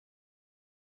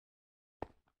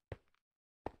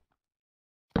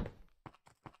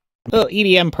Oh,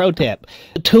 EDM pro tip.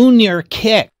 Tune your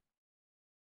kick.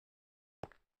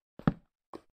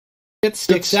 It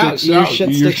sticks out. Your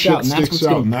shit sticks out, and that's what's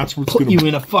gonna put you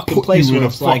in a fucking place where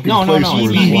it's like, no, it's not.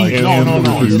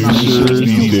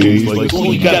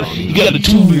 You gotta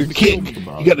tune your kick.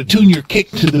 You gotta tune your kick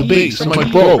to the bass. I'm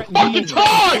like, bro, fucking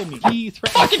time!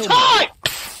 Fucking time!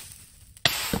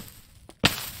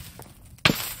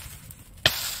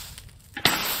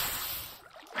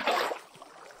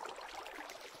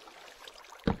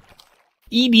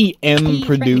 EDM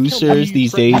producers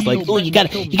these days, like, oh, you gotta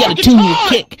tune your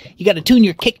kick. You gotta tune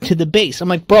your kick to the bass. I'm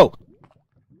like, bro.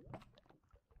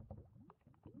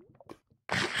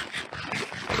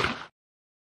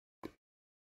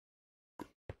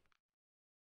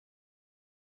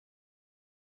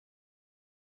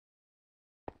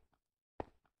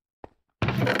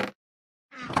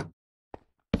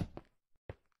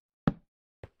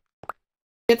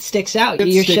 It sticks out.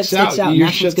 Your shit sticks out. Your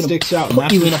shit sticks out.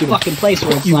 Put you in a fucking place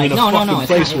where it's like,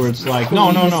 no,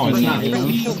 it's not.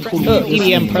 Oh,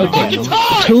 EDM pro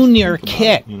tip. Tune your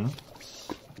kick.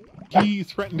 He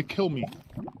threatened to kill me.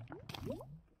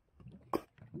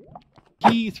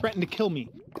 He threatened to kill me.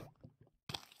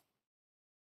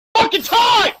 Fucking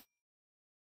time!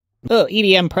 Oh,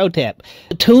 EDM pro tip.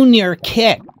 Tune your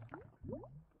kick.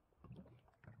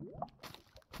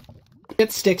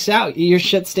 It sticks out. Your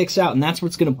shit sticks out, and that's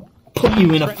what's gonna put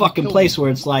you in a fucking place where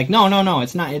it's like, no,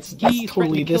 it's not. It's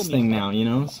totally this thing now, you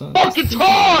know. So fucking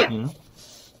time! You know?